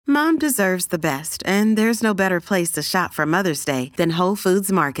Mom deserves the best, and there's no better place to shop for Mother's Day than Whole Foods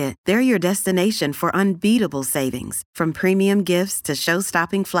Market. They're your destination for unbeatable savings, from premium gifts to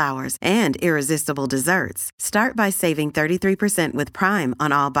show-stopping flowers and irresistible desserts. Start by saving 33% with Prime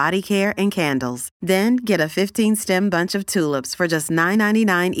on all body care and candles. Then get a 15-stem bunch of tulips for just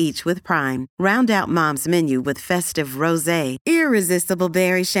 $9.99 each with Prime. Round out Mom's menu with festive rosé, irresistible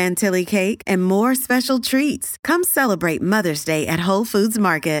berry chantilly cake, and more special treats. Come celebrate Mother's Day at Whole Foods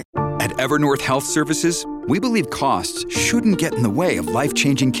Market. At Evernorth Health Services, we believe costs shouldn't get in the way of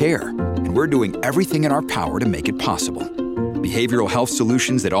life-changing care, and we're doing everything in our power to make it possible. Behavioral health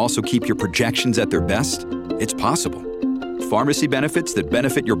solutions that also keep your projections at their best? It's possible. Pharmacy benefits that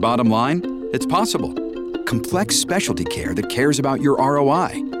benefit your bottom line? It's possible. Complex specialty care that cares about your ROI?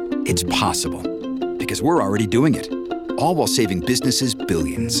 It's possible. Because we're already doing it. All while saving businesses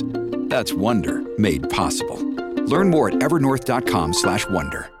billions. That's Wonder made possible. Learn more at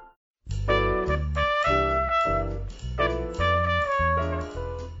evernorth.com/wonder.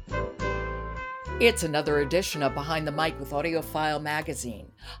 It's another edition of Behind the Mic with AudioFile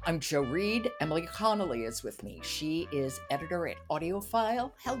Magazine. I'm Joe Reed. Emily Connolly is with me. She is editor at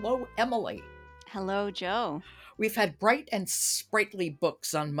AudioFile. Hello, Emily. Hello, Joe. We've had bright and sprightly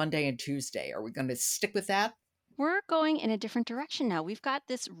books on Monday and Tuesday. Are we going to stick with that? We're going in a different direction now. We've got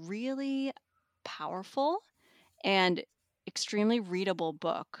this really powerful and extremely readable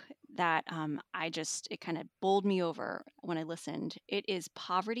book that it kind of bowled me over when I listened. It is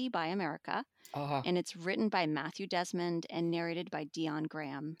Poverty by America, and it's written by Matthew Desmond and narrated by Dion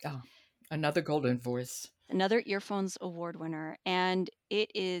Graham. Another golden voice. Another Earphones Award winner. And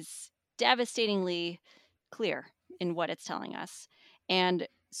it is devastatingly clear in what it's telling us, and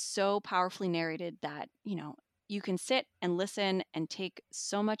so powerfully narrated that, you can sit and listen and take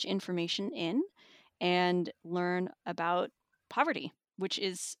so much information in and learn about poverty, which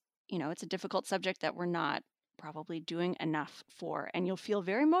is, it's a difficult subject that we're not probably doing enough for. And you'll feel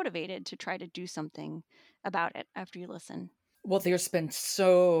very motivated to try to do something about it after you listen. Well, there's been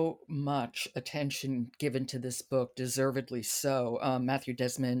so much attention given to this book, deservedly so. Matthew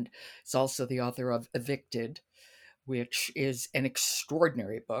Desmond is also the author of Evicted, which is an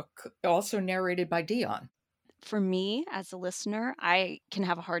extraordinary book, also narrated by Dion. For me, as a listener, I can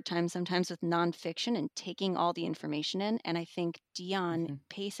have a hard time sometimes with nonfiction and taking all the information in. And I think Dion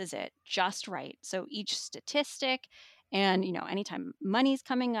paces it just right. So each statistic and, anytime money's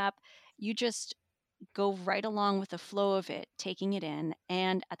coming up, you just go right along with the flow of it, taking it in.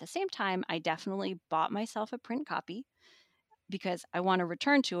 And at the same time, I definitely bought myself a print copy because I want to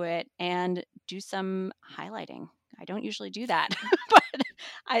return to it and do some highlighting. I don't usually do that, but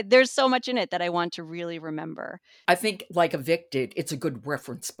there's so much in it that I want to really remember. I think, like Evicted, it's a good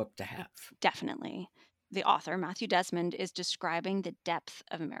reference book to have. Definitely. The author, Matthew Desmond, is describing the depth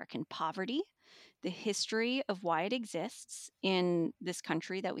of American poverty, the history of why it exists in this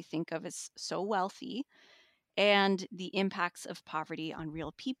country that we think of as so wealthy, and the impacts of poverty on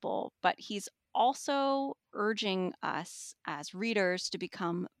real people. But he's also urging us as readers to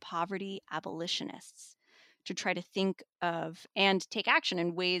become poverty abolitionists, to try to think of and take action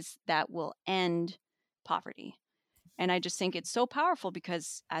in ways that will end poverty. And I just think it's so powerful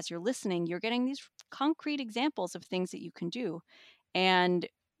because as you're listening, you're getting these concrete examples of things that you can do and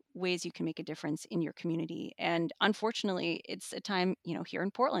ways you can make a difference in your community. And unfortunately, it's a time, here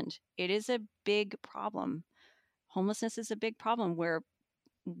in Portland, it is a big problem. Homelessness is a big problem where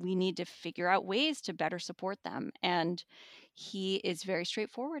we need to figure out ways to better support them. And he is very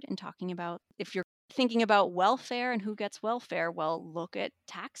straightforward in talking about, if you're thinking about welfare and who gets welfare, well, look at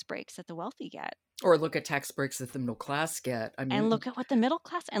tax breaks that the wealthy get. Or look at tax breaks that the middle class get. And look at what the middle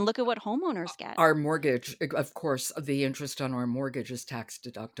class, and look at what homeowners get. Our mortgage, of course, the interest on our mortgage is tax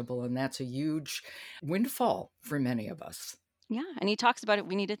deductible, and that's a huge windfall for many of us. Yeah, and he talks about it.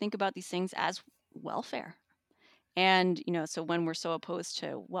 We need to think about these things as welfare. And, so when we're so opposed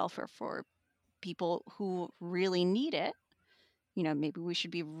to welfare for people who really need it, maybe we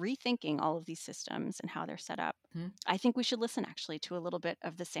should be rethinking all of these systems and how they're set up. I think we should listen actually to a little bit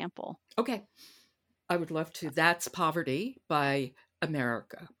of the sample. Okay. I would love to. That's Poverty by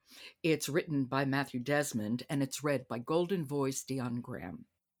America. It's written by Matthew Desmond, and it's read by golden voice Dion Graham.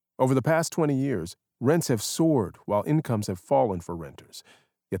 Over the past 20 years, rents have soared while incomes have fallen for renters.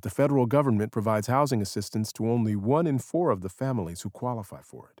 Yet the federal government provides housing assistance to only 1 in 4 of the families who qualify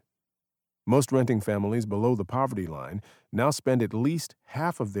for it. Most renting families below the poverty line now spend at least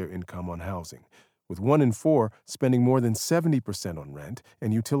half of their income on housing, with 1 in 4 spending more than 70% on rent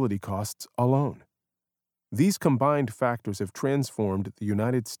and utility costs alone. These combined factors have transformed the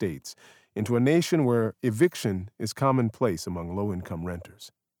United States into a nation where eviction is commonplace among low-income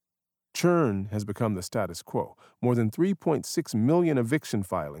renters. Churn has become the status quo. More than 3.6 million eviction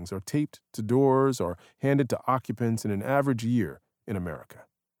filings are taped to doors or handed to occupants in an average year in America,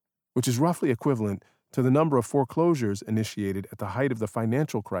 which is roughly equivalent to the number of foreclosures initiated at the height of the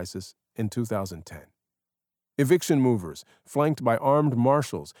financial crisis in 2010. Eviction movers, flanked by armed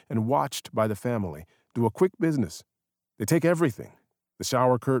marshals and watched by the family, do a quick business. They take everything: the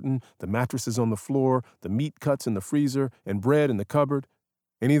shower curtain, the mattresses on the floor, the meat cuts in the freezer, and bread in the cupboard,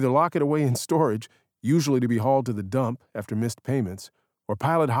 and either lock it away in storage, usually to be hauled to the dump after missed payments, or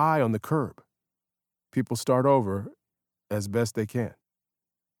pile it high on the curb. People start over as best they can.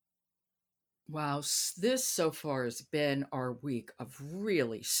 Wow, this so far has been our week of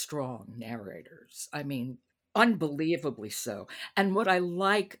really strong narrators. I mean, unbelievably so. And what I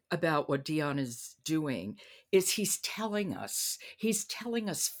like about what Dion is doing is he's telling us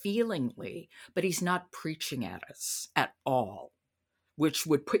feelingly, but he's not preaching at us at all, which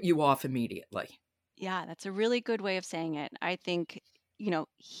would put you off immediately. Yeah, that's a really good way of saying it. I think,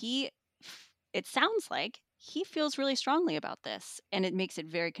 it sounds like he feels really strongly about this, and it makes it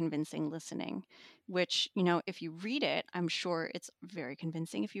very convincing listening, which, if you read it, I'm sure it's very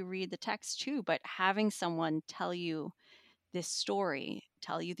convincing if you read the text too. But having someone tell you this story,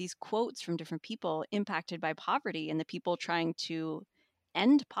 tell you these quotes from different people impacted by poverty and the people trying to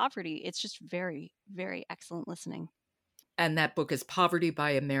end poverty, it's just very, very excellent listening. And that book is Poverty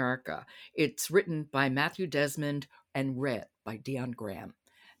by America. It's written by Matthew Desmond and read by Dion Graham.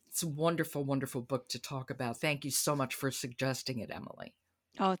 It's a wonderful, wonderful book to talk about. Thank you so much for suggesting it, Emily.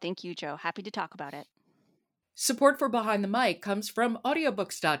 Oh, thank you, Joe. Happy to talk about it. Support for Behind the Mic comes from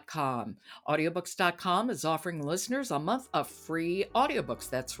audiobooks.com. Audiobooks.com is offering listeners a month of free audiobooks.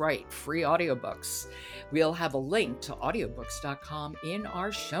 That's right, free audiobooks. We'll have a link to audiobooks.com in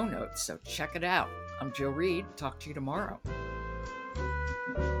our show notes, so check it out. I'm Joe Reed. Talk to you tomorrow.